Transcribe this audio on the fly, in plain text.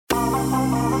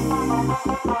Indiana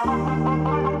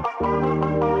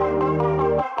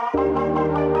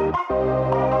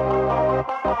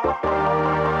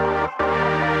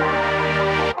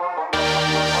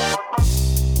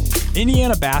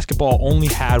basketball only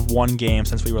had one game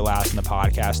since we were last in the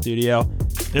podcast studio.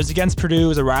 It was against Purdue. It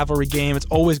was a rivalry game. It's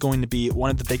always going to be one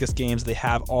of the biggest games they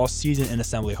have all season in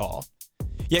Assembly Hall.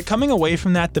 Yet coming away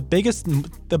from that, the biggest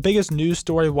news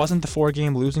story wasn't the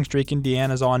 4-game losing streak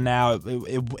Indiana's on now.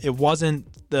 It wasn't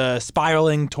the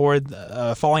spiraling toward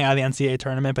falling out of the NCAA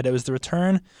tournament, but it was the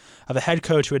return of a head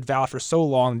coach who had vowed for so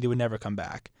long that he would never come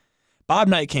back. Bob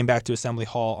Knight came back to Assembly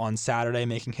Hall on Saturday,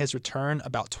 making his return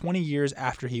about 20 years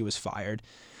after he was fired.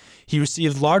 He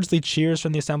received largely cheers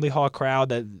from the Assembly Hall crowd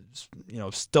that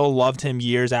still loved him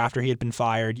years after he had been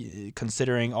fired,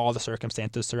 considering all the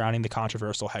circumstances surrounding the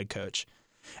controversial head coach.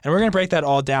 And we're going to break that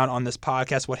all down on this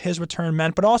podcast, what his return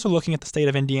meant, but also looking at the state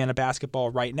of Indiana basketball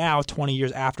right now, 20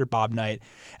 years after Bob Knight,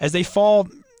 as they fall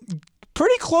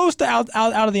pretty close to out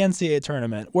of the NCAA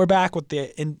tournament. We're back with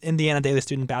the Indiana Daily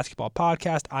Student Basketball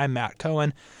Podcast. I'm Matt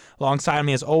Cohen. Alongside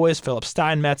me, as always, Philip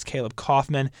Steinmetz, Caleb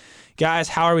Kaufman. Guys,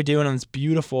 how are we doing on this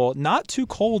beautiful, not too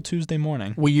cold Tuesday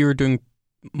morning? We are doing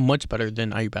much better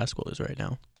than IU basketball is right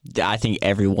now. I think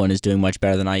everyone is doing much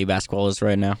better than IU basketball is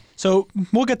right now. So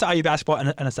we'll get to IU basketball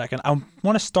in a second. I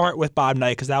want to start with Bob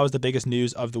Knight because that was the biggest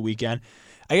news of the weekend.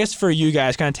 I guess for you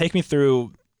guys, kind of take me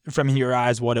through from your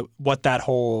eyes what that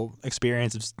whole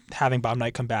experience of having Bob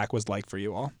Knight come back was like for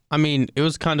you all. I mean, it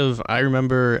was kind of, I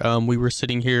remember we were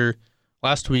sitting here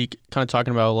last week kind of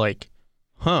talking about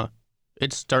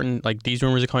it's starting, like these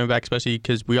rumors are coming back, especially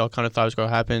because we all kind of thought it was going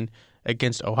to happen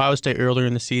against Ohio State earlier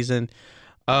in the season.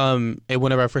 And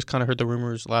whenever I first kind of heard the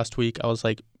rumors last week, I was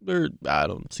like, I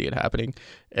don't see it happening.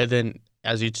 And then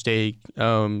as each day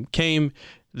came,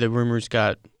 the rumors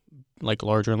got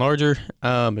larger and larger,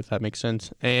 if that makes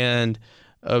sense. And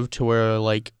to where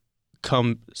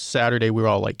come Saturday, we were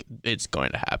all like, it's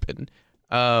going to happen.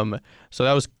 So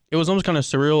it was almost kind of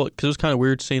surreal because it was kind of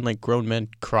weird seeing grown men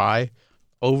cry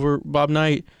over Bob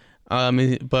Knight.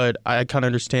 But I kind of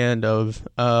understand of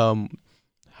how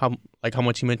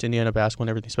much he meant to Indiana basketball and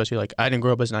everything, especially I didn't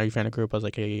grow up as an IU fan. I grew up as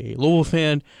a Louisville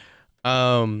fan.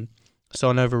 So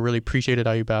I never really appreciated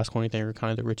IU basketball or anything, or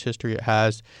kind of the rich history it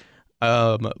has.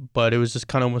 But it was just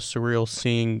kind of almost surreal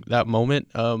seeing that moment,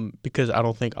 because I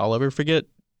don't think I'll ever forget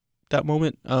that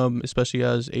moment, especially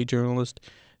as a journalist,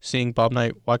 seeing Bob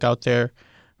Knight walk out there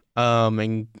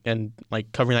and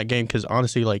covering that game, because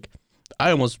honestly,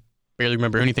 I almost barely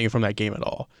remember anything from that game at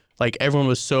all. Everyone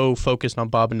was so focused on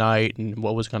Bob Knight and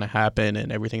what was going to happen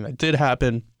and everything that did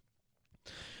happen.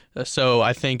 So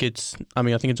I think it's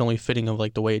only fitting of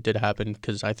the way it did happen,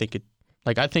 because I think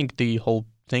the whole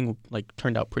thing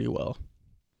turned out pretty well.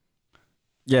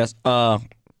 Yes,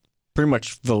 pretty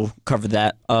much Phil covered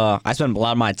that. I spent a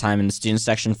lot of my time in the student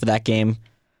section for that game,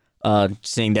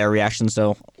 seeing their reactions.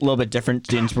 So a little bit different.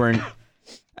 Students weren't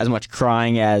as much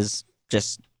crying as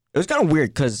just. It was kind of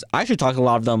weird because I actually talked to a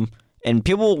lot of them, and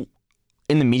people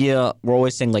in the media were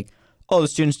always saying the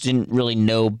students didn't really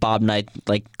know Bob Knight,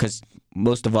 because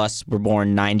most of us were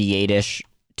born 98-ish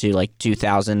to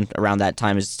 2000, around that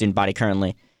time as a student body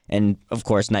currently. And, of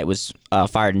course, Knight was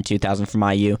fired in 2000 from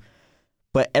IU.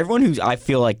 But everyone who I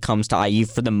feel comes to IU,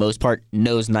 for the most part,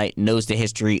 knows Knight, knows the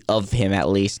history of him at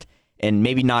least. And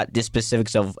maybe not the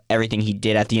specifics of everything he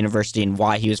did at the university and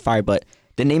why he was fired, but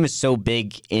the name is so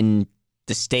big in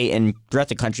the state and throughout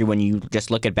the country when you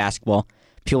just look at basketball.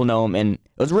 People know him, and it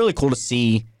was really cool to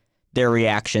see their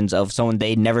reactions of someone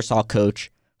they never saw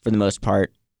coach for the most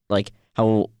part,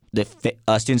 how the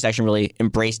student section really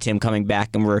embraced him coming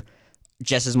back and were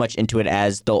just as much into it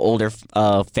as the older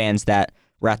fans that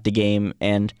were at the game.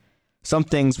 And some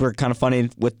things were kind of funny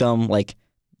with them,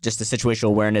 just the situational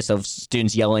awareness of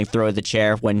students yelling, throw the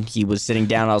chair when he was sitting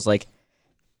down. I was like,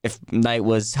 if Knight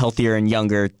was healthier and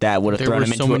younger, that would have thrown him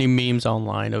into There were so many memes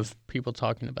online of people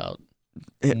talking about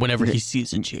whenever he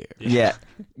sees a chair. Yeah.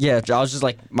 I was just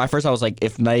my first thought was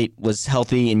if Knight was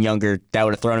healthy and younger, that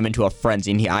would have thrown him into a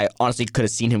frenzy. And I honestly could have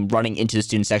seen him running into the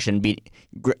student section and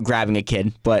grabbing a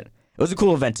kid. But it was a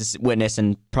cool event to witness,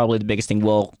 and probably the biggest thing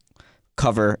we'll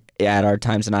cover at our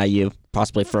times in IU,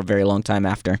 possibly for a very long time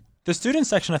after. The student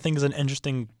section, I think, is an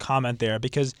interesting comment there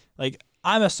because,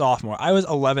 I'm a sophomore. I was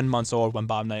 11 months old when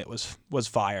Bob Knight was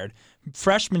fired.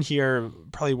 Freshmen here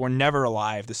probably were never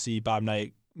alive to see Bob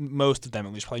Knight, most of them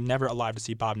at least, probably never alive to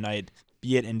see Bob Knight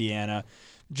be at Indiana.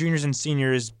 Juniors and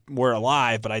seniors were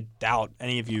alive, but I doubt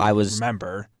any of you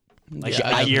remember.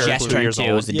 I just turned 2.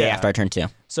 It was the day after I turned 2.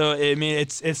 So, I mean,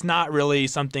 it's not really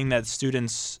something that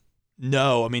students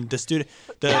No, I mean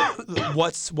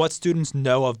what students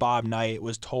know of Bob Knight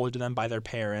was told to them by their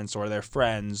parents or their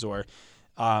friends or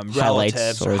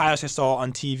relatives or highlights they saw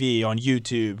on TV, on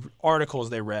YouTube, articles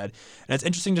they read. And it's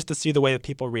interesting just to see the way that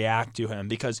people react to him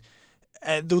because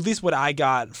at least what I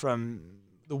got from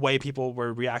the way people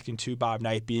were reacting to Bob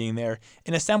Knight being there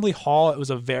in Assembly Hall, it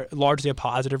was largely a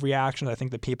positive reaction. I think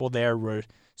the people there were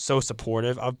so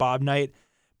supportive of Bob Knight.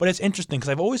 But it's interesting because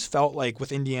I've always felt like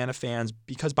with Indiana fans,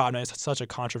 because Bob Knight is such a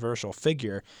controversial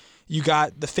figure, you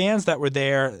got the fans that were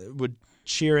there would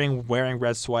cheering, wearing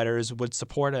red sweaters, would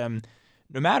support him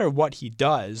no matter what he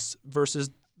does,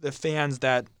 versus the fans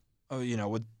that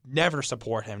would never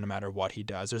support him no matter what he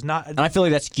does. There's not, and I feel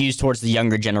like that skews towards the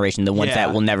younger generation, the ones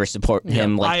that will never support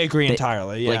him. Like, I agree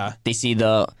entirely. Yeah, like, they see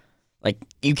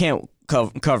you can't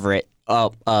cover it.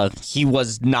 He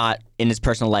was not in his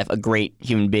personal life a great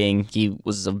human being. He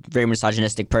was a very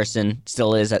misogynistic person.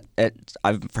 Still is.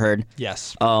 I've heard.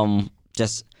 Yes.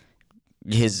 Just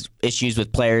his issues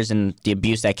with players and the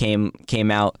abuse that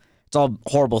came out. It's all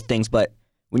horrible things. But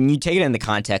when you take it in the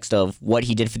context of what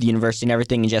he did for the university and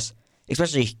everything, and just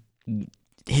especially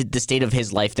the state of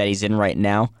his life that he's in right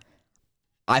now,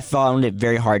 I found it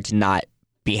very hard to not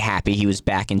be happy he was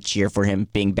back and cheer for him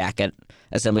being back at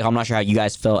Assembly Hall. I'm not sure how you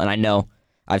guys feel, and I know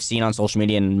I've seen on social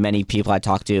media and many people I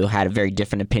talked to had a very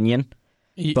different opinion,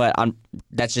 but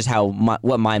that's just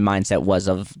what my mindset was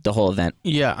of the whole event.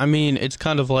 Yeah, I mean, it's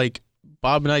kind of like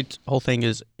Bob Knight's whole thing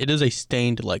is it is a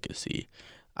stained legacy.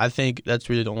 I think that's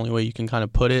really the only way you can kind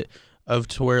of put it,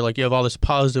 to where like you have all this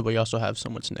positive, but you also have so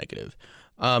much negative.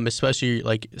 Especially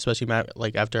Matt,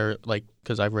 like after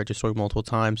because I've read your story multiple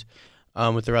times,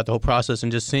 throughout the whole process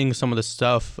and just seeing some of the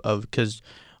stuff because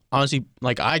honestly,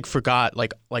 I forgot,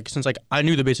 since I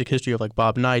knew the basic history of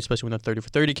Bob Knight, especially when the 30 for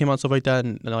 30 came out, stuff like that,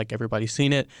 and everybody's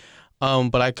seen it.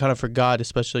 But I kind of forgot,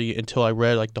 especially until I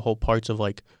read the whole parts of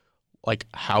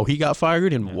how he got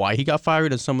fired and why he got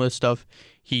fired and some of the stuff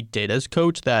he did as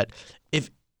coach. That if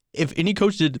any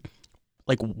coach did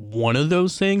one of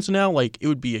those things now, it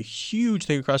would be a huge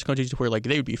thing across the country to where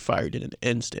they would be fired in an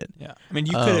instant. Yeah, I mean,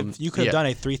 you could have done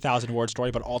a 3,000 word story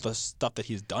about all the stuff that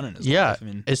he's done in his life. I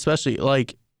mean, especially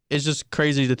it's just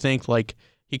crazy to think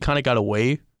he kind of got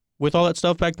away with all that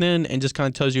stuff back then, and just kind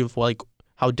of tells you of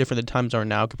how different the times are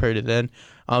now compared to then.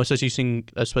 Especially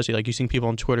you seeing people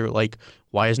on Twitter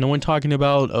why is no one talking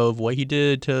about of what he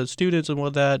did to students and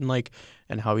what that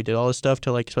and how he did all this stuff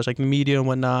to especially the media and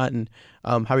whatnot, and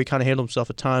how he kind of handled himself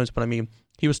at times. But I mean,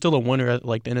 he was still a winner at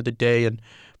the end of the day, and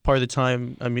part of the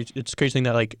time, I mean, it's a crazy thing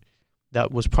that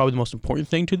that was probably the most important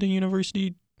thing to the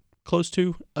university close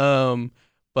to.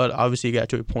 But obviously he got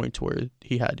to a point to where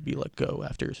he had to be let go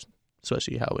after,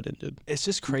 especially how it ended. It's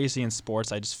just crazy in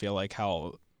sports. I just feel like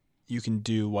how you can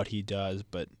do what he does,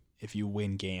 but if you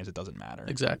win games, it doesn't matter.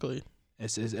 Exactly.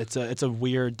 It's a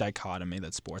weird dichotomy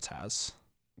that sports has.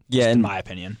 Yeah, in my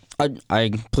opinion. I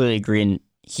completely agree. And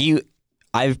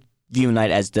I view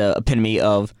Knight as the epitome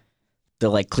of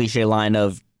the cliche line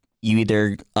of you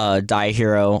either die a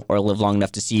hero or live long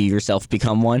enough to see yourself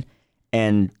become one.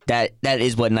 And that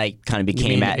is what Knight kind of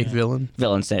became a villain.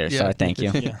 Villain center. Yeah. Sorry, thank you.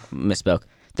 Misspoke.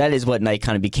 That is what Knight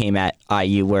kind of became at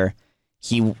IU, where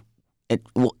he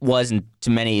wasn't to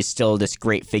many is still this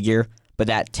great figure, but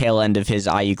that tail end of his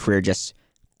IU career just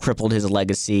crippled his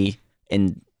legacy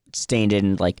and stained it,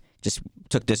 and just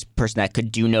took this person that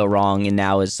could do no wrong, and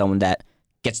now is someone that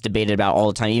gets debated about all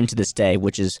the time, even to this day,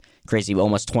 which is crazy.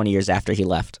 Almost 20 years after he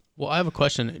left. Well, I have a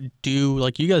question. Do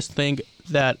you guys think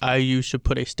that IU should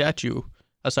put a statue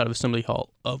outside of Assembly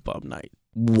Hall of Bob Knight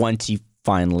once he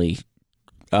finally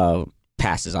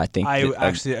passes? I think I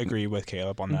actually agree with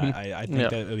Caleb on that. Mm-hmm. I think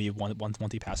that it would be once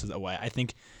he passes away. I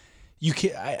think you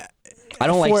can. I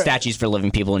don't like statues for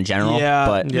living people in general. Yeah,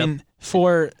 but I mean,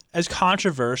 for as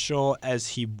controversial as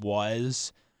he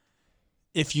was,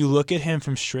 if you look at him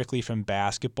strictly from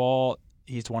basketball,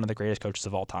 he's one of the greatest coaches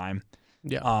of all time.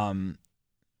 Yeah.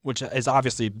 Which is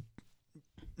obviously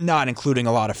not including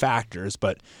a lot of factors,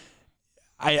 but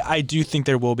I do think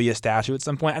there will be a statue at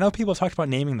some point. I know people have talked about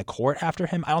naming the court after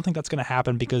him. I don't think that's going to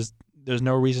happen because there's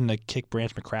no reason to kick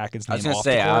Branch McCracken's name off the court.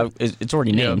 I was going to say, it's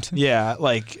already named. Yeah,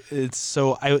 it's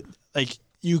so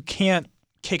you can't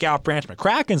kick out Branch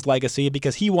McCracken's legacy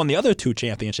because he won the other 2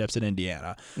 championships in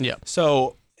Indiana. Yeah.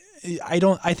 So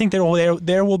I think there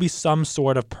will be some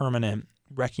sort of permanent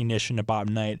recognition of Bob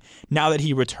Knight. Now that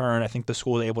he returned, I think the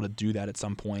school is able to do that at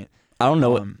some point. I don't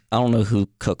know who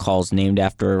Cook Hall's named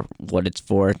after, what it's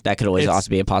for. That could always also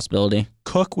be a possibility.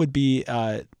 Cook would be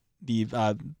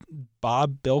the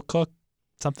Bill Cook,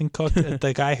 something Cook,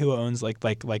 the guy who owns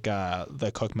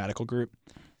the Cook Medical Group.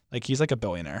 He's a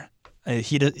billionaire.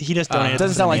 He just donated.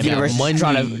 Doesn't sound like the Yeah, university's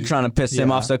money. trying to piss him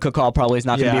Yeah. off. So Cook Hall probably is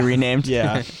not going to be renamed.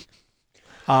 Yeah.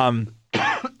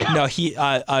 No, he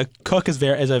Cook is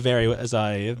a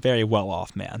very well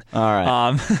off man. All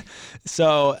right.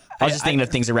 So I was just thinking of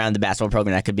things around the basketball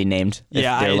program that could be named. If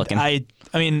yeah, they're looking. I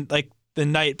mean, like the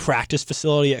night practice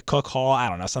facility at Cook Hall. I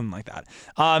don't know, something like that.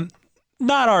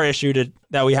 Not our issue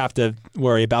that we have to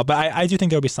worry about, but I do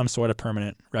think there'll be some sort of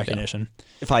permanent recognition.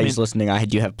 If I was listening, I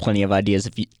do have plenty of ideas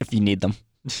if you need them.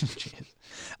 Jeez.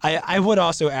 I would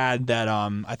also add that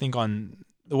I think on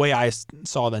the way I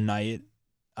saw the night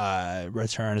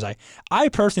returns, I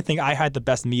personally think I had the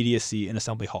best media seat in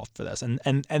Assembly Hall for this,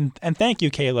 and thank you,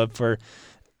 Caleb, for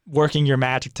working your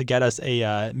magic to get us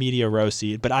a media row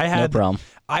seat. But I No had problem.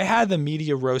 I had the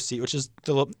media row seat, which is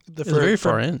the It's very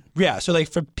far in. Yeah, so like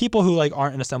for people who like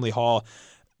aren't in Assembly Hall,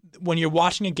 when you're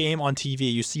watching a game on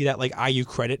TV, you see that like IU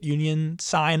Credit Union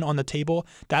sign on the table.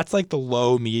 That's like the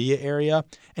low media area.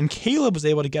 And Caleb was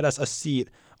able to get us a seat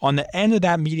on the end of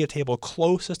that media table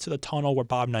closest to the tunnel where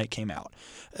Bob Knight came out.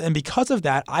 And because of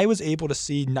that, I was able to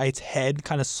see Knight's head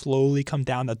kind of slowly come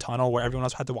down the tunnel where everyone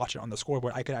else had to watch it on the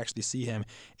scoreboard. I could actually see him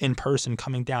in person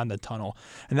coming down the tunnel.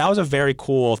 And that was a very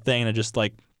cool thing to just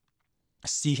like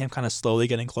see him kind of slowly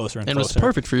getting closer and And it was closer.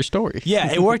 perfect for your story.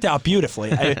 Yeah, it worked out beautifully.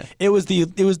 It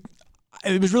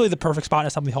was really the perfect spot in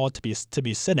Assembly Hall to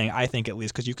be sitting, I think, at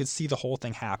least, because you could see the whole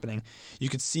thing happening. You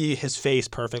could see his face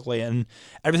perfectly, and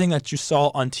everything that you saw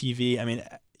on TV. I mean,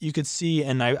 you could see.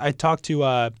 And I talked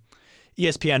to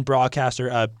ESPN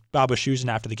broadcaster Bob Wischusen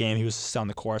after the game. He was still on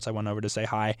the court, so I went over to say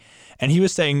hi, and he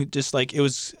was saying just like it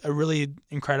was a really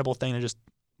incredible thing to just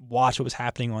watch what was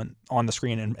happening on the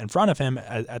screen in front of him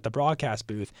at the broadcast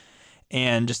booth,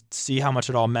 and just see how much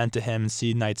it all meant to him, and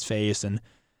see Knight's face. And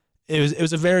it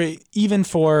was a very, even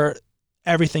for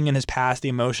everything in his past, the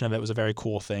emotion of it was a very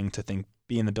cool thing to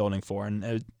be in the building for.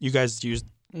 And you guys used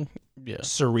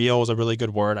surreal is a really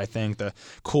good word. I think the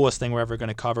coolest thing we're ever going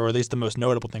to cover, or at least the most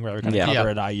notable thing we're ever going to cover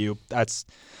at IU.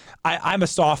 I'm a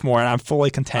sophomore, and I'm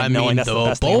fully content knowing that's the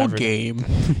best thing bowl I've ever game.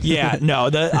 Yeah, no,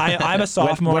 I'm a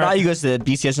sophomore. When IU goes to the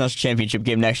BCS National Championship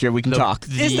game next year, we can talk.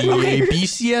 The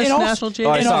BCS in all- National Oh,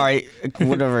 Championship. sorry.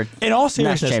 Whatever. In all National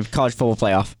seriousness, Champ, college football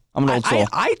playoff. I'm an old soul.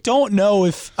 I don't know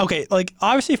if like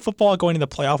obviously football going to the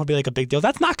playoff would be like a big deal.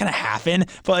 That's not going to happen.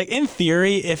 But like in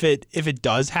theory, if it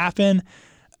does happen,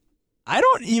 I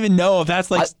don't even know if that's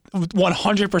like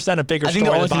 100% a bigger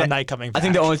story than Bob Knight coming back. I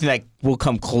think the only thing that will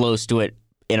come close to it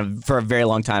for a very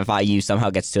long time if IU somehow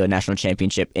gets to a national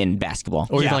championship in basketball.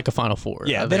 Or Yeah. even like a Final Four.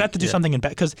 Yeah, I they'd think. have to do something in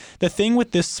because the thing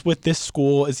with this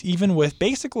school is even with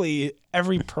basically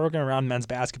every program around men's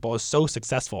basketball is so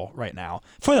successful right now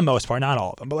for the most part, not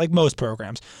all of them, but like most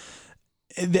programs.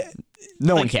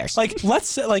 No one cares. Like let's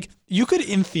say like you could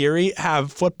in theory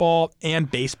have football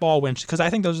and baseball win because I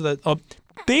think those are the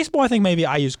baseball. I think maybe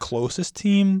IU's closest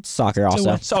team. Soccer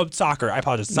also. So soccer. I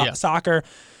apologize. Yeah.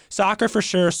 Soccer for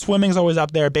sure. Swimming's always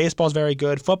up there. Baseball's very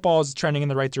good. Football's trending in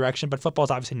the right direction, but football's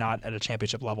obviously not at a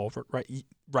championship level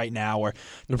right now, or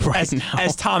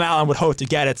as Tom Allen would hope to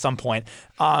get at some point.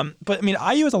 But I mean,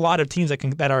 IU has a lot of teams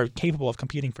that are capable of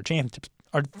competing for championships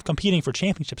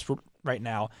right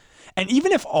now. And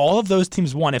even if all of those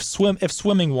teams won, if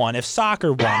swimming won, if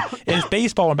soccer won, if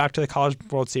baseball went back to the College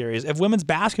World Series, if women's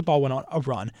basketball went on a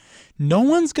run, no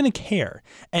one's going to care.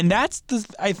 And that's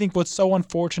I think what's so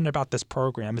unfortunate about this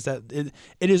program is that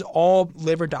it is all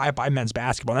live or die by men's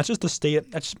basketball. And that's just the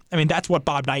state. That's what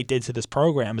Bob Knight did to this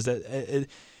program. Is that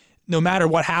no matter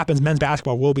what happens, men's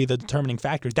basketball will be the determining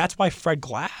factor. That's why Fred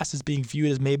Glass is being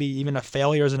viewed as maybe even a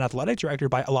failure as an athletic director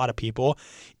by a lot of people,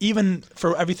 even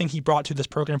for everything he brought to this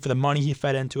program, for the money he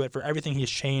fed into it, for everything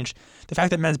he's changed. The fact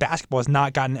that men's basketball has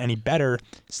not gotten any better,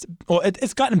 well,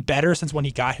 it's gotten better since when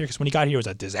he got here, because when he got here it was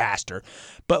a disaster.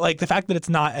 But like the fact that it's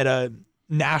not at a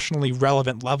nationally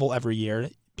relevant level every year,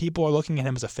 people are looking at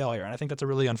him as a failure. And I think that's a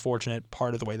really unfortunate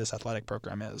part of the way this athletic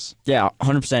program is. Yeah,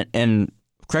 100%. And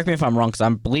correct me if I'm wrong, because I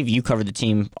believe you covered the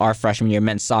team our freshman year,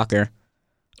 men's soccer.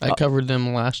 I covered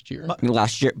them last year.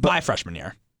 Last year. But My freshman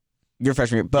year. your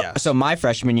freshman year. But Yes. So my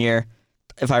freshman year,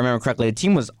 if I remember correctly, the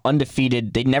team was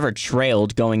undefeated. They never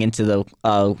trailed going into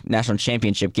the national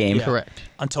championship game. Yeah. Correct.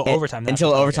 Until overtime.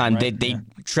 Until overtime, right? they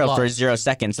trailed for Lost 0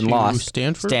 seconds and To lost.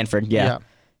 Stanford? Yeah.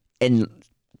 And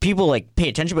people like pay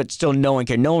attention, but still no one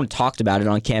cared. No one talked about it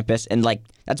on campus. And like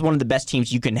that's one of the best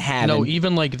teams you can have. No, And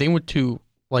even like they went to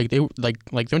they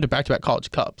went to back-to-back college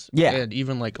cups. Yeah. And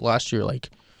even like last year,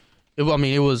 it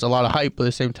was a lot of hype, but at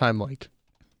the same time,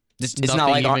 it's nothing not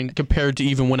like even compared to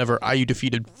even whenever IU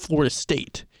defeated Florida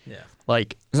State. Yeah.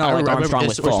 Like It's not I like remember Armstrong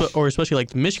was full. or especially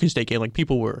like the Michigan State game, like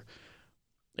people were.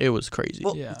 It was crazy.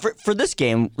 Well, Yeah. for this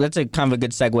game, that's a kind of a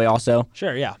good segue also.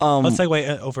 Sure, yeah. Um, Let's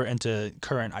segue over into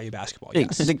current IU basketball.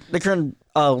 Yes. The current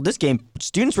this game,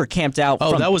 students were camped out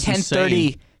Oh, from that was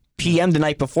 10:30 p.m. the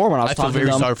night before when I was I feel talking to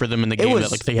very them. sorry for them in the It game was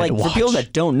that like they had like to watch. for people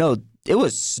that don't know, it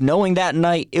was snowing that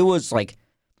night. It was like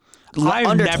I've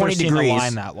under never 20 seen degrees. the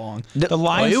line that long. The- The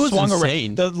line it was swung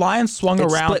insane. around. The line swung It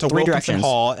around split to three Wilkinson directions.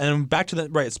 Hall and back to the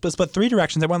right. Split three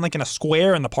directions. It went like in a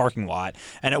square in the parking lot,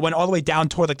 and it went all the way down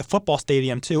toward like the football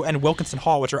stadium too, and Wilkinson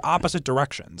Hall, which are opposite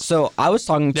directions. So I was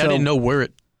talking Yeah, to I didn't know where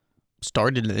it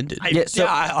started and ended.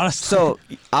 I honestly. So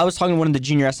I was talking to one of the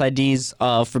junior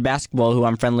SIDs for basketball who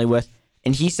I'm friendly with,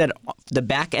 and he said the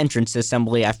back entrance to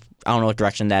Assembly, I don't know what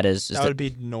direction that is. that would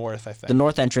be north, I think. The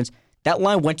north entrance. That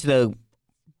line went to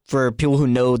for people who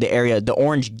know the area, the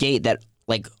orange gate that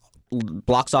like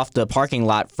blocks off the parking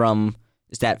lot from,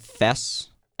 is that Fess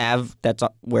Ave? That's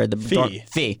where the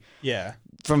Fee. Yeah.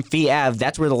 From Fee Ave,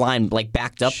 that's where the line like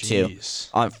backed up Jeez.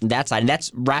 to on that side, and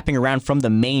that's wrapping around from the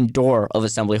main door of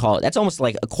Assembly Hall. That's almost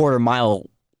like a quarter-mile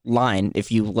line if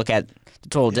you look at the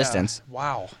total distance.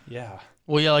 Wow. Yeah.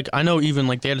 Well, yeah, like I know even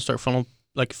like they had to start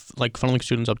funneling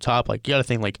students up top. Like you got to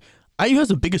think like IU has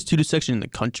the biggest student section in the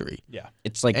country, Yeah.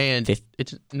 It's like and 50,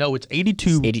 it's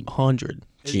 8,200.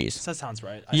 jeez. That sounds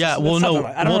right. Yeah, well, no,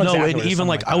 I don't know exactly and what it's even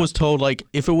like something I was told like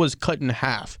if it was cut in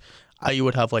half, IU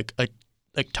would have like a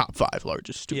top 5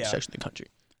 largest student Yeah. section in the country.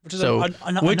 which is So,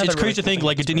 another which really it's crazy to cool think thing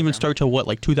like about it didn't even this start till what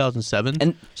like 2007,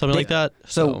 And something like that.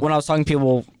 So when I was talking to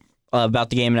people about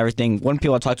the game and everything, one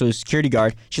people I talked to was a security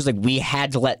guard. She was like, we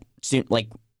had to let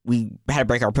we had to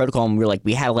break our protocol, and we were like,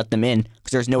 we had to let them in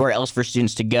because there's nowhere else for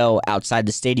students to go outside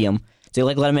the stadium. So they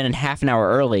like let them in half an hour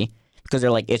early because they're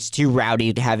like, it's too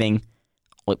rowdy having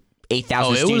like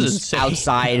 8,000 it was students insane.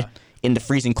 outside in the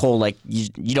freezing cold. Like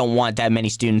you don't want that many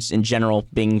students in general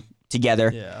being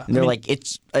together. Yeah. And they're like,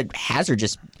 it's a hazard.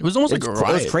 Just it was almost like a it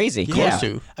riot. was crazy. Close Yeah.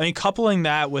 to. I mean, coupling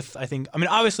that with,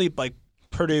 obviously, like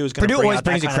Purdue is going to Purdue bring always out that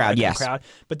brings a kind of, crowd, like, yes. crowd,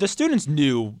 but the students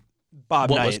knew Bob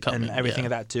What was Knight coming, and everything yeah. of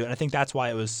that too, and I think that's why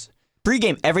it was.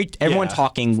 Pre-game, everyone Yeah.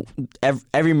 talking,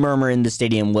 every murmur in the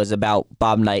stadium was about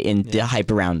Bob Knight and the hype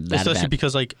around that Especially event.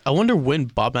 because like I wonder when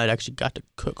Bob Knight actually got to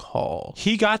Cook Hall.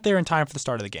 He got there in time for the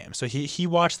start of the game, so he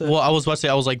watched the. Well, I was about to say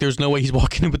I was like, there's no way he's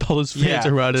walking in with all his fans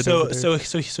around it. over there.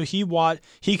 So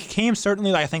he came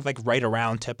certainly I think like right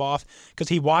around tip off because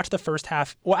he watched the first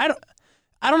half. Well,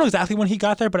 I don't know exactly when he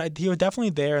got there, but he was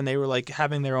definitely there, and they were like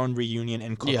having their own reunion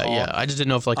in Cook Hall. yeah. I just didn't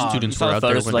know if like students Saw were the out there.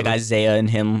 photos of like Isaiah and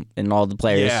him and all the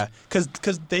players. Yeah,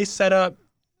 because they set up.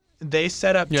 They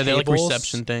set up. Yeah, they like tables.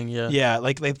 reception thing. Yeah. Yeah,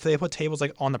 like they put tables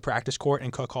like on the practice court in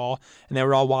Cook Hall, and they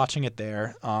were all watching it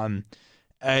there.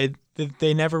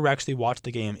 They never actually watched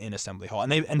the game in Assembly Hall,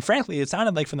 and frankly, it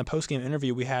sounded like from the post game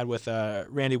interview we had with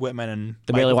Randy Whitman and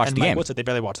They barely watched the Mike game. Woodson, they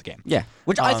barely watched the game. Yeah,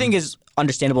 which I think is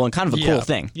understandable and kind of a cool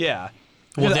thing. Yeah.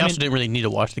 Well, Because, they I also mean, didn't really need to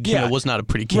watch the game. yeah. It was not a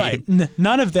pretty game. Right.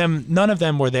 None of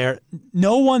them were there.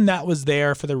 No one that was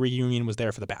there for the reunion was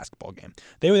there for the basketball game.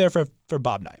 They were there for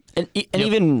Bob Knight. And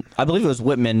even I believe it was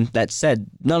Whitman that said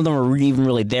none of them were even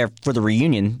really there for the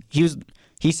reunion.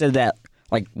 He said that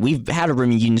like we've had a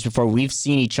reunions before. We've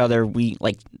seen each other. We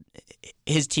like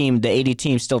his team, the AD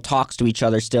team, still talks to each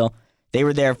other. Still, they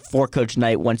were there for Coach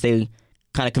Knight once they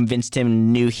kind of convinced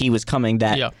him, knew he was coming.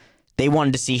 That Yeah. they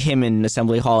wanted to see him in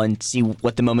Assembly Hall and see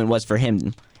what the moment was for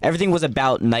him. Everything was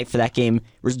about Knight for that game,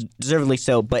 deservedly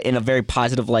so, but in a very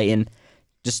positive light, and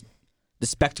just the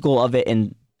spectacle of it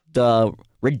and the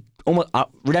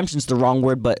redemption's the wrong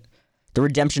word, but the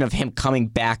redemption of him coming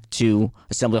back to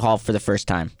Assembly Hall for the first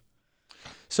time.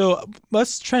 So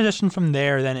let's transition from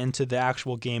there then into the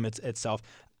actual game itself.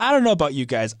 I don't know about you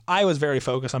guys. I was very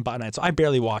focused on Bob Knight, so I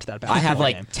barely watched that basketball I have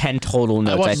like game. 10 total I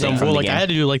notes, I watched think, some. from Well, the like game. I had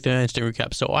to do like the instant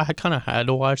recap, so I kind of had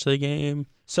to watch the game.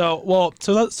 So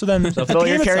then at the Phil,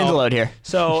 you're game carrying the itself- load here.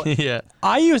 So Yeah.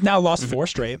 IU has now lost 4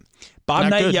 straight. Bob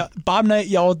Not good. Knight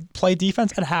yelled play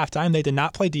defense at halftime. They did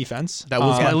not play defense. That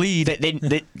was my lead. They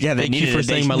Thank needed you for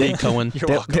saying my lead, Cohen.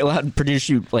 They allowed Purdue to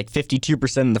shoot like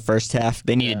 52% in the first half.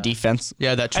 They needed defense.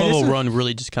 Yeah, that And this 12-0 is- run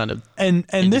really just kind of. And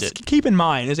this, it. keep in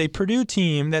mind, is a Purdue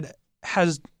team that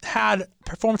has had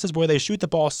performances where they shoot the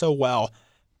ball so well,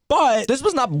 but This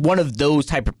was not one of those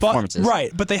type of performances.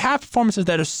 right, but they have performances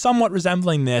that are somewhat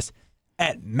resembling this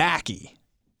at Mackey.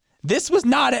 This was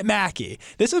not at Mackey.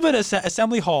 This has been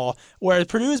Assembly Hall, where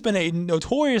Purdue has been a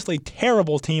notoriously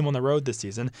terrible team on the road this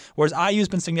season, whereas IU's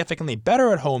been significantly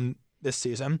better at home this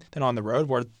season than on the road,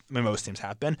 where most teams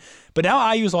have been. But now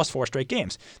IU's lost 4 straight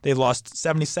games. They've lost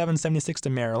 77-76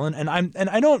 to Maryland, and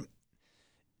I don't.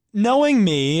 Knowing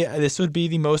me, this would be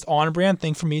the most on-brand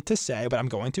thing for me to say, but I'm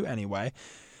going to anyway.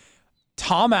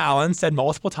 Tom Allen said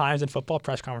multiple times in football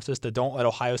press conferences that don't let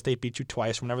Ohio State beat you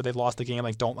twice. Whenever they've lost the game,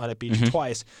 like, don't let it beat you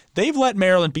twice. They've let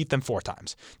Maryland beat them 4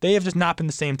 times. They have just not been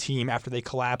the same team after they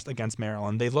collapsed against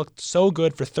Maryland. They looked so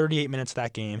good for 38 minutes of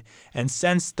that game, and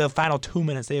since the final 2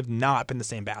 minutes, they have not been the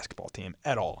same basketball team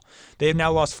at all. They have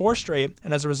now lost 4 straight,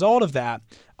 and as a result of that,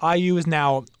 IU is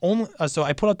now only. So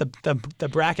I put up the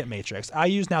bracket matrix.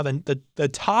 IU is now the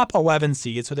top 11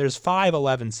 seeds. So there's 5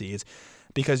 11 seeds,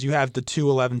 because you have the 2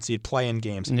 11 seed play-in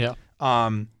games. Yeah.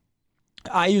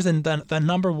 IU's in the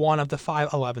number 1 of the 5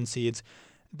 11 seeds.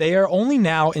 They are only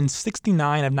now in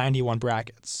 69 of 91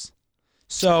 brackets.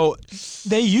 So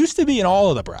they used to be in all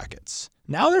of the brackets.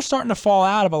 Now they're starting to fall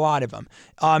out of a lot of them.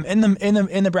 In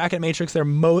the bracket matrix,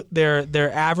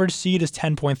 their average seed is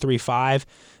 10.35.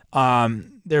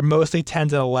 They're mostly 10s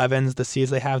and 11s. The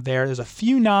seeds they have there's a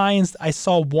few 9s. I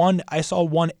saw one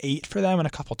 8 for them and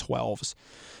a couple 12s.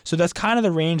 So that's kind of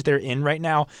the range they're in right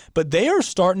now. But they are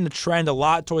starting to trend a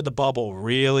lot toward the bubble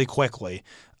really quickly.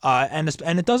 And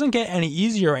it doesn't get any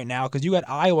easier right now, because you got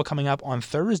Iowa coming up on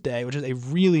Thursday, which is a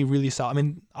really, really solid. I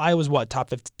mean, Iowa's what,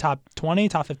 top 20,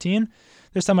 top 15?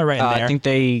 They're somewhere right in there. I think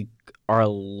they are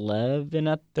 11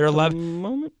 at They're 11 the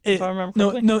moment, if I remember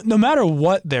correctly. No matter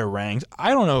what they're ranked,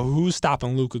 I don't know who's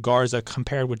stopping Luka Garza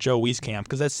compared with Joe Wieskamp,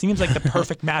 because that seems like the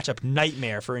perfect matchup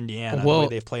nightmare for Indiana, the way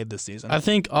they've played this season. I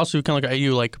think also kind of like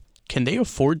IU, like, can they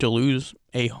afford to lose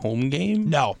a home game?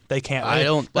 No, they can't. I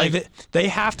don't they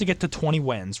have to get to 20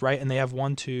 wins, right? And they have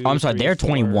 1, 2. I'm sorry, 3, they're 4,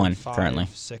 21 5, currently.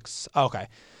 6. Okay.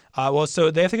 Well,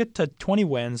 so they have to get to 20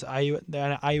 wins. IU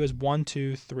is 1,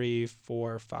 2, 3,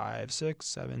 4, 5, 6,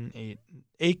 7,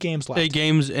 8 games left. 8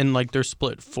 games, and like they're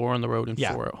split 4 on the road and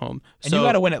 4 at home. And you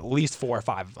got to win at least 4 or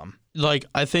 5 of them. Like,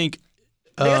 I think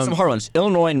They got some hard ones.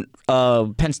 Illinois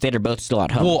and Penn State are both still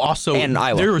at home. Well, also, and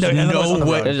Iowa. there was no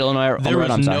way. There's Illinois on the There road,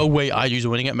 was I'm sorry. no way IU's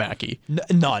winning at Mackey.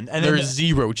 None. And There's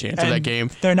zero chance of that game.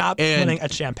 They're not winning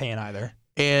at Champaign either.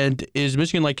 And is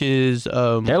Michigan like his?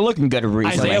 They're looking good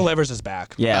recently. Isaiah Livers is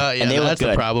back. Yeah, and they look that's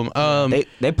good. the problem.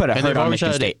 They put a hurt on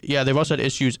Michigan State. Yeah, they've also had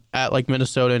issues at like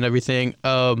Minnesota and everything.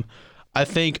 I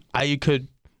think IU could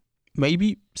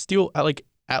maybe steal at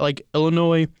like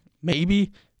Illinois,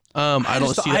 maybe. I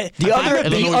don't see that. The other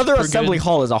pretty assembly good.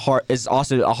 hall is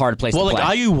also a hard place to play.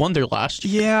 Like IU won there last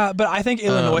year. Yeah, but I think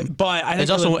Illinois. But I think there's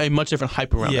also a much different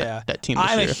hype around that team this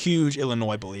I'm year. a huge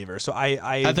Illinois believer, so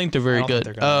I think they're very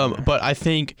good. But I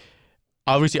think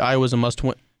obviously Iowa's a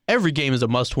must-win. Every game is a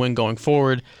must-win going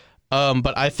forward.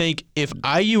 But I think if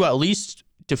IU at least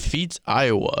defeats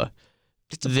Iowa,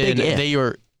 then they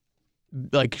are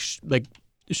like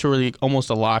surely almost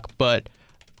a lock. But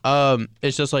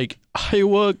it's just like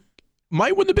Iowa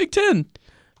might win the Big Ten.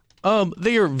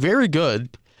 They are very good.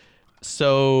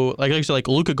 So like I said, like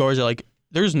Luka Garza, like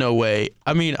there's no way.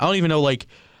 I mean, I don't even know. Like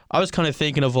I was kind of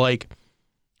thinking of like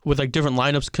with like different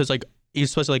lineups, because like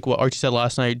especially like what Archie said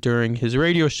last night during his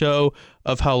radio show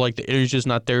of how like the energy is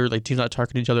not there, like teams not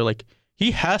targeting each other. Like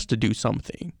he has to do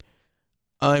something.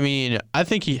 I mean, I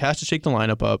think he has to shake the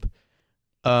lineup up.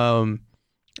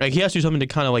 Like he has to do something to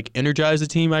kind of like energize the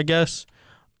team, I guess.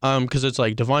 Because it's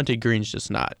like Devontae Green's just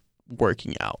not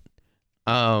working out.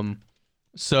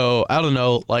 So I don't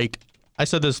know. Like I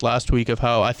said this last week of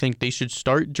how I think they should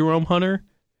start Jerome Hunter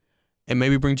and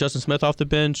maybe bring Justin Smith off the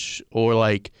bench, or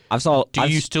like do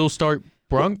you still start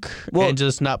Brunk and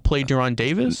just not play Deron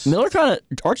Davis?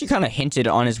 Archie kind of hinted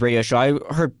on his radio show. I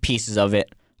heard pieces of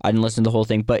it. I didn't listen to the whole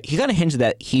thing, but he kind of hinted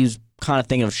that he's kind of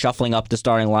thinking of shuffling up the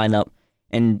starting lineup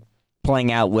and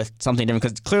playing out with something different,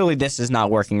 because clearly this is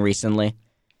not working recently.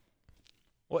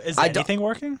 Well, is anything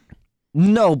working?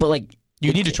 No, but like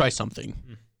you need to try something.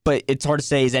 But it's hard to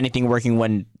say is anything working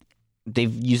when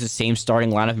they've used the same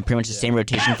starting lineup and pretty much the same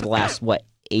rotation for the last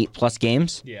 8+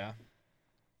 games. Yeah.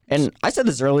 And I said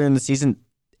this earlier in the season,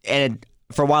 and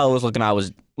for a while I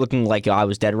was looking like I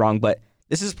was dead wrong. But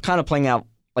this is kind of playing out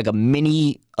like a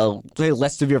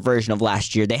less severe version of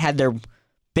last year. They had their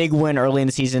big win early in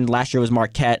the season. Last year was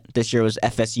Marquette. This year was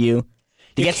FSU.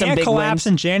 You get can't some big collapse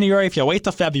wins in January if you wait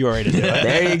till February to do it.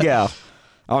 There you go.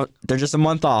 They're just a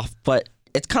month off, but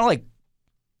it's kind of like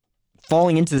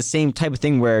falling into the same type of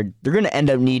thing where they're going to end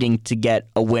up needing to get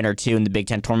a win or two in the Big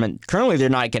Ten tournament. Currently, they're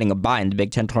not getting a bye in the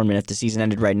Big Ten tournament if the season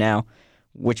ended right now,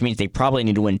 which means they probably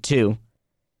need to win 2.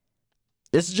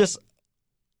 This is just,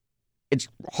 it's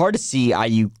hard to see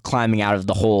IU climbing out of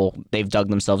the hole they've dug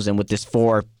themselves in with this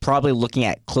 4, probably looking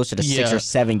at closer to 6 or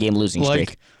 7 game losing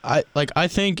streak. I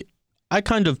think I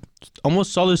kind of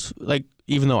almost saw this, like,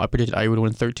 even though I predicted IU would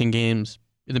win 13 games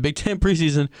in the Big Ten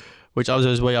preseason, which I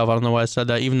was way off. I don't know why I said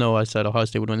that, even though I said Ohio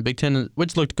State would win the Big Ten,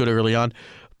 which looked good early on.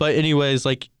 But anyways,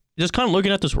 like, just kind of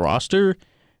looking at this roster,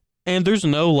 and there's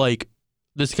no, like,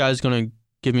 this guy's gonna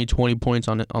give me 20 points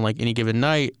on like any given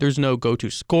night. There's no go-to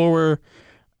scorer.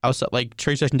 Outside, like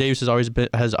Trayce Jackson-Davis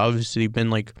has obviously been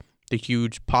like the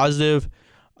huge positive,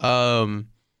 and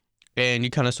you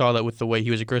kind of saw that with the way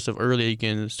he was aggressive early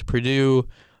against Purdue,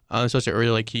 especially early.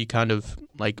 Like he kind of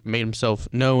like made himself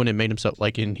known and made himself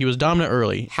like, and he was dominant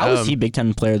early. How is he Big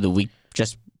Ten Player of the Week?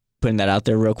 Just putting that out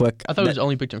there real quick. I thought it was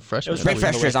only Big Ten freshman. It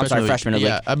was freshman.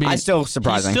 Yeah, I mean, it's still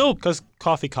surprising. Because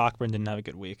Coffee Cockburn didn't have a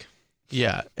good week.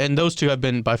 Yeah, and those two have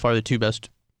been by far the two best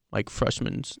like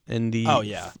freshmen in the. Oh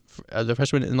yeah, the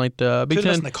freshmen in like the Big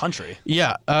Ten in the country.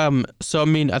 Yeah. So I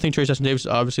mean, I think Trayce Jackson-Davis is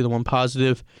obviously the one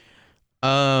positive.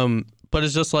 But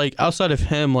it's just like outside of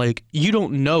him, like you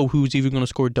don't know who's even going to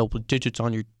score double digits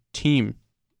on your team.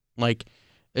 Like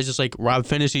it's just like Rob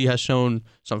Finney has shown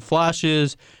some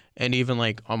flashes, and even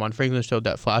like Armand Franklin showed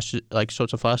some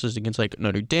flashes against like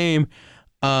Notre Dame.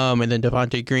 And then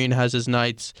Devontae Green has his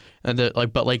nights, and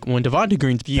but when Devontae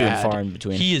Green's few bad, and far in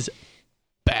between. He is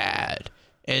bad,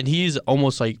 and he's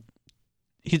almost hard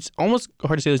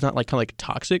to say he's not like kind of like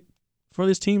toxic for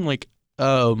this team, like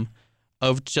of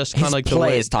just kind of like his play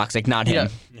the way is toxic, not him.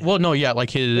 Yeah. Well, no, yeah, like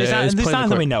his There's play on not the that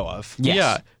court. we know of. Yes.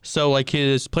 Yeah, so like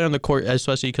his play on the court,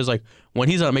 especially because like when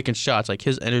he's not making shots, like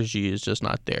his energy is just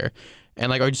not there, and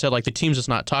like I just said, like the team's just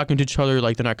not talking to each other,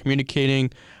 like they're not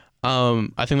communicating.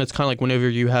 I think that's kind of like whenever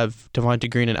you have Devontae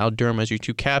Green and Al Durham as your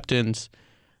two captains,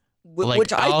 like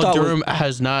Which I Al thought Durham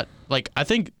has not, like I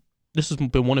think this has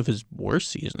been one of his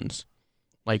worst seasons.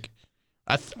 Like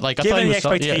I thought Given he the was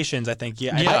expectations, I think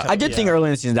I did think early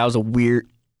in the season that was a weird.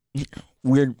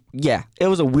 Yeah, it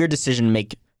was a weird decision to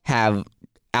have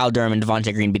Al Durham and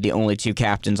Devontae Green be the only two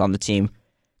captains on the team.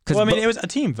 Well, I mean, it was a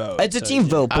team vote. It's a team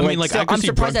vote, but I mean, like still, I can I'm see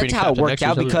surprised Brunk that's being how it captain worked next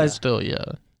out year, because still, yeah.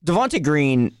 Devontae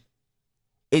Green,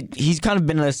 he's kind of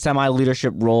been in a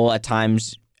semi-leadership role at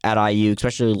times at IU,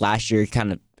 especially last year. He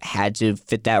kind of had to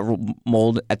fit that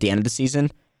mold at the end of the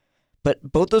season.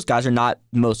 But both those guys are not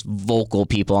the most vocal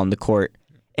people on the court.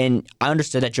 And I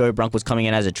understood that Joey Brunk was coming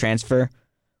in as a transfer,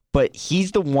 but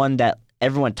he's the one that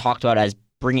everyone talked about as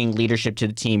bringing leadership to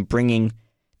the team, bringing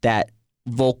that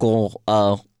vocal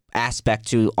aspect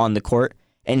to on the court.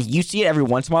 And you see it every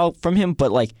once in a while from him,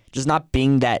 but like just not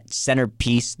being that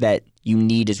centerpiece that you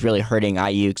need is really hurting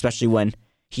IU, especially when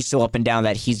he's so up and down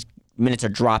that his minutes are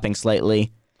dropping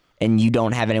slightly, and you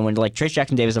don't have anyone like Trayce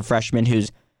Jackson-Davis, a freshman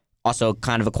who's also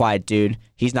kind of a quiet dude.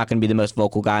 He's not going to be the most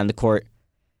vocal guy on the court.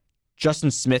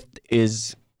 Justin Smith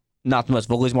is not the most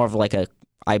vocal. He's more of like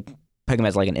I peg him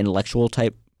as like an intellectual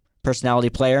type personality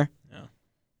player. Yeah.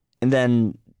 And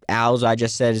then Al's, I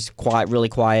just said, is quiet, really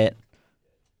quiet.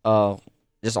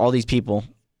 Just all these people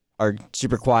are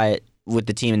super quiet with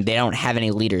the team, and they don't have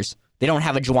any leaders. They don't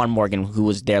have a Juwan Morgan who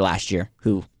was there last year,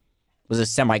 who was a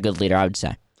semi-good leader, I would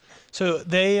say. So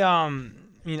they,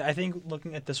 I think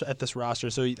looking at this roster,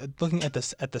 so looking at the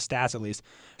stats at least,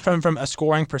 from a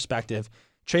scoring perspective,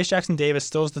 Trayce Jackson-Davis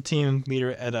still is the team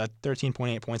leader at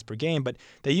 13.8 points per game, but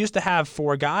they used to have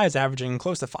 4 guys averaging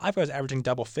close to 5 guys averaging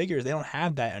double figures. They don't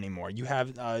have that anymore. You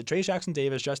have Trayce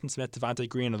Jackson-Davis, Justin Smith, Devontae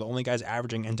Green are the only guys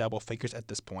averaging in double figures at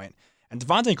this point. And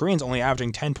Devontae Green's only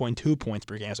averaging 10.2 points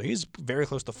per game, so he's very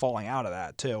close to falling out of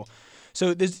that too.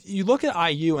 So you look at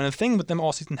IU, and the thing with them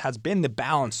all season has been the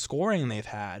balanced scoring they've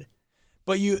had.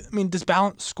 But does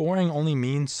balanced scoring only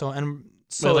mean so? And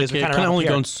so it kind of only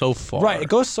going so far, right? It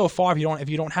goes so far if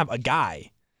you don't have a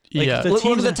guy. Like, yeah, Look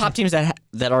at the top teams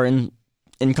that are in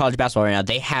college basketball right now.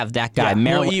 They have that guy. Yeah.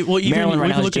 Maryland right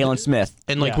now has Jalen Smith,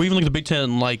 and like we even look at the Big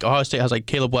Ten. Like Ohio State has like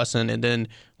Caleb Wesson, and then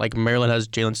like Maryland has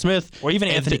Jalen Smith, or even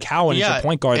Anthony Cowan is a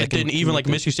point guard. And then even like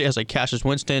Mississippi State has like Cassius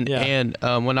Winston and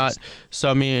whatnot. So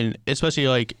I mean, especially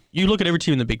like you look at every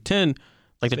team in the Big Ten,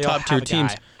 like the top tier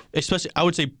teams. Especially, I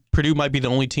would say Purdue might be the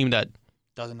only team that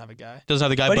doesn't have a guy.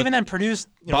 But even then, Purdue's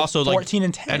also 14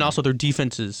 and 10, and also their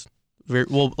defense is very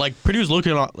well. Like Purdue's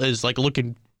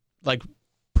looking like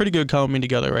pretty good coming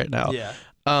together right now. Yeah.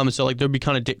 So like they'll be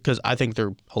kind of because I think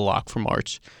they're a lock for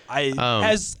March.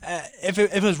 If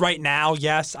it was right now,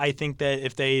 yes, I think that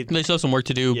if they still have some work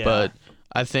to do, but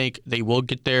I think they will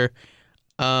get there.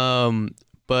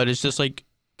 But it's just like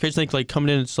crazy to think like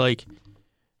coming in, it's like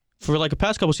for like a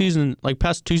past couple seasons, like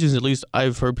past 2 seasons at least,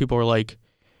 I've heard people are like,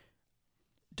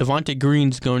 Devontae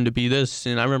Green's going to be this,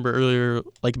 and I remember earlier,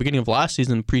 like beginning of last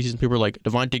season, preseason, people were like,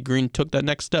 Devontae Green took that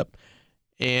next step,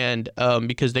 and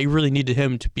because they really needed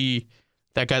him to be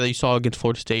that guy that you saw against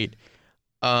Florida State.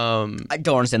 I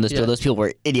don't understand those people. Those people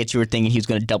were idiots who were thinking he was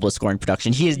going to double his scoring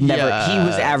production. He has never. He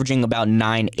was averaging about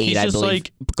 9-8, I believe,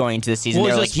 going into the season.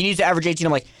 They're like, he needs to average 18.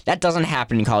 I'm like, that doesn't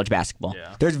happen in college basketball.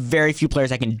 Yeah. There's very few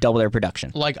players that can double their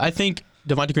production. Like I think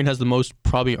Devontae Green has the most,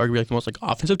 probably arguably like the most like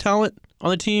offensive talent on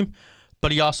the team,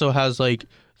 but he also has like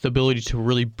the ability to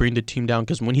really bring the team down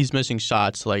because when he's missing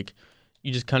shots, like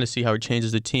you just kind of see how it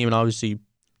changes the team, and obviously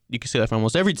you can say that for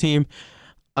almost every team.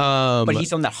 But he's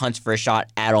someone that hunts for a shot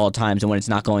at all times, and when it's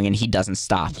not going in, he doesn't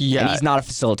stop. Yeah. And he's not a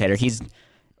facilitator.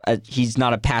 He's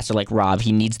not a passer like Rob.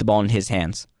 He needs the ball in his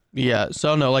hands. Yeah,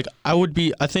 so no, like I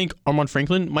think Armaan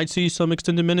Franklin might see some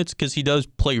extended minutes because he does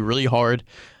play really hard,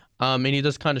 and he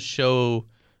does kind of show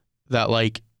that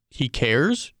like he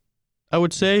cares. I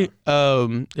would say,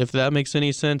 if that makes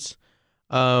any sense.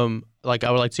 Like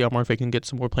I would like to see Armaan Franklin get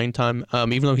some more playing time.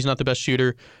 Even though he's not the best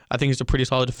shooter, I think he's a pretty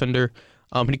solid defender.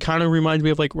 And he kind of reminds me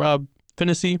of like Rob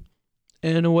Finney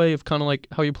in a way of kind of like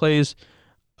how he plays,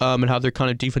 and how they're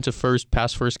kind of defensive first,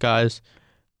 pass first guys,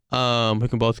 who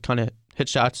can both kind of hit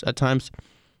shots at times.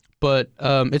 But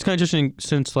it's kind of interesting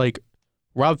since like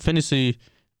Rob Finney,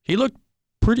 he looked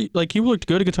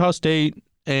good against Ohio State,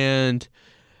 and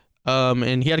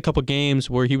he had a couple games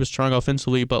where he was strong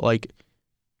offensively, but like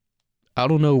I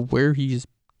don't know where he's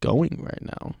going right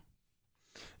now.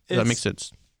 Does that make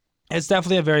sense? It's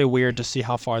definitely very weird to see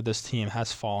how far this team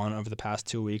has fallen over the past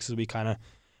 2 weeks as we kind of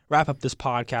wrap up this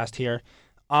podcast here.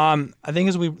 I think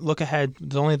as we look ahead,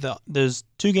 there's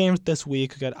 2 games this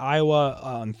week. We got Iowa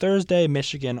on Thursday,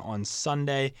 Michigan on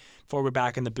Sunday, before we're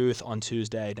back in the booth on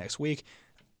Tuesday next week.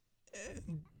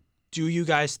 Do you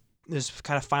guys, this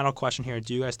kind of final question here,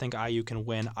 do you guys think IU can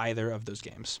win either of those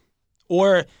games?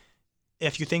 Or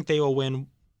if you think they will win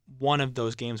one of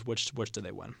those games, which do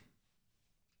they win?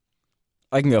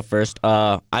 I can go first.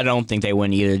 I don't think they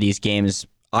win either of these games.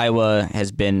 Iowa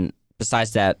has been,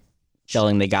 besides that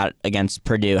shelling they got against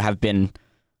Purdue, have been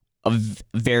a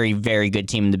very, very good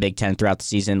team in the Big Ten throughout the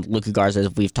season. Luka Garza,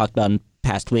 as we've talked about in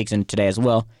past weeks and today as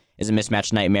well, is a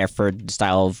mismatch nightmare for the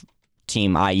style of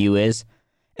team IU is.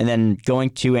 And then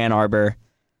going to Ann Arbor,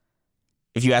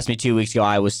 if you asked me 2 weeks ago,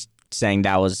 I was saying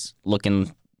that was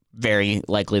looking very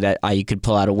likely that IU could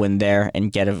pull out a win there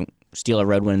and steal a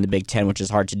road win in the Big Ten, which is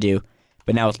hard to do.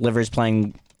 But now with Livers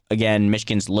playing again,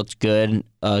 Michigan's looked good,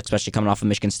 especially coming off a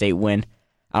Michigan State win.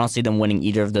 I don't see them winning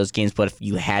either of those games, but if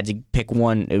you had to pick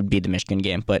one, it would be the Michigan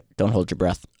game. But don't hold your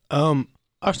breath. I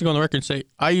have to go on the record and say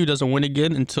IU doesn't win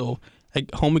again until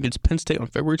home against Penn State on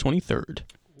February 23rd.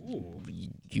 Ooh,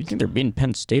 you think they're beating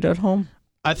Penn State at home?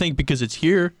 I think because it's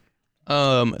here,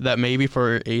 that maybe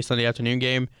for a Sunday afternoon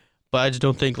game. But I just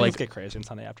don't think Things get crazy on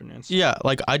Sunday afternoons. Yeah,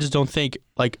 like I just don't think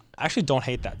like I actually don't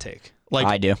hate that take. Like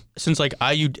I do. Since like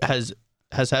IU has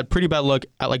had pretty bad luck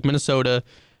at like Minnesota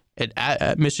and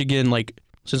at Michigan, like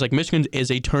since like Michigan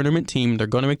is a tournament team, they're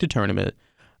going to make the tournament.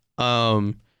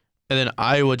 And then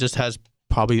Iowa just has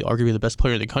probably arguably the best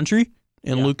player in the country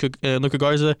in Luka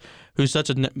Garza, who's such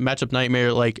a matchup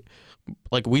nightmare. Like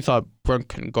we thought Brunk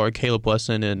can guard Caleb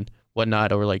Wesson and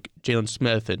whatnot, or like Jalen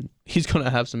Smith, and he's going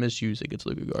to have some issues against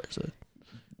Luka Garza.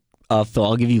 Phil,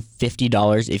 I'll give you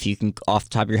 $50 if you can, off the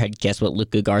top of your head, guess what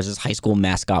Luka Garza's high school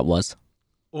mascot was.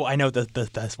 Well, I know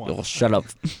that's one. Oh, shut up.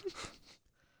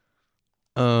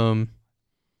 I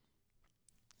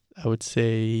would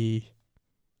say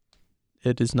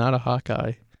it is not a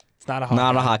Hawkeye. It's not a Hawkeye.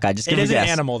 Not a Hawkeye. Just give me a guess. It is an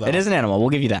animal, though. It is an animal. We'll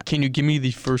give you that. Can you give me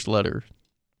the first letter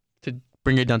to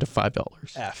bring it down to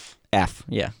 $5? F. F,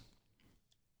 yeah.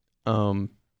 A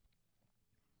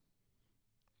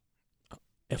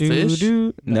fish?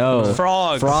 No.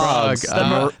 Frogs. Frogs.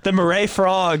 The Murray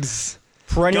Frogs.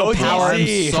 Perennial Go power.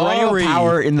 DC. Perennial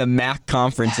power in the MAC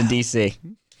conference in DC.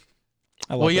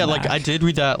 Well, yeah, like I did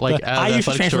read that. Like I used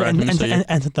to transfer and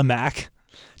the MAC,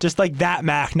 just like that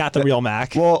MAC, not the real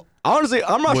MAC. Well, honestly,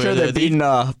 I'm not sure they're beating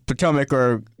Potomac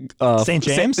or St.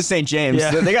 James. St. James.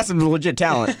 Yeah. They got some legit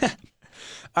talent.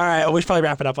 All right, we should probably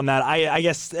wrap it up on that. I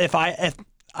guess if I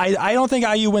don't think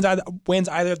IU wins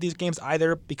either of these games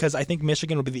either, because I think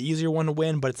Michigan will be the easier one to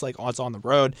win, but it's like it's on the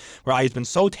road, where IU's been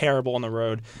so terrible on the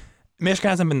road. Michigan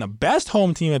hasn't been the best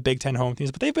home team at Big Ten home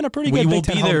teams, but they've been a pretty good Big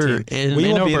Ten home team.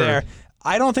 We will be there.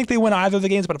 I don't think they win either of the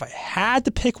games, but if I had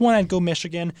to pick one, I'd go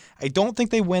Michigan. I don't think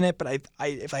they win it, but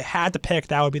if I had to pick,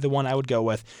 that would be the one I would go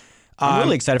with. I'm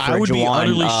really excited for I would Juwan be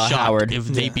utterly shocked Howard if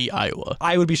they beat Iowa.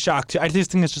 I would be shocked too. I just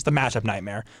think it's just a matchup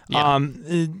nightmare. Yeah.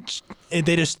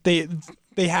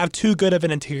 They have too good of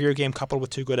an interior game coupled with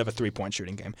too good of a 3-point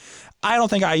shooting game. I don't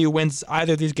think IU wins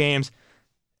either of these games,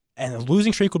 and the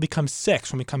losing streak will become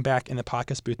 6 when we come back in the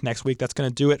podcast booth next week. That's going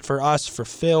to do it for us. For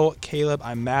Phil, Caleb,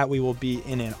 I'm Matt. We will be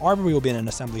in Ann Arbor. We will be in an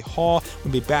assembly hall.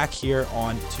 We'll be back here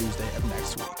on Tuesday of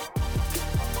next week.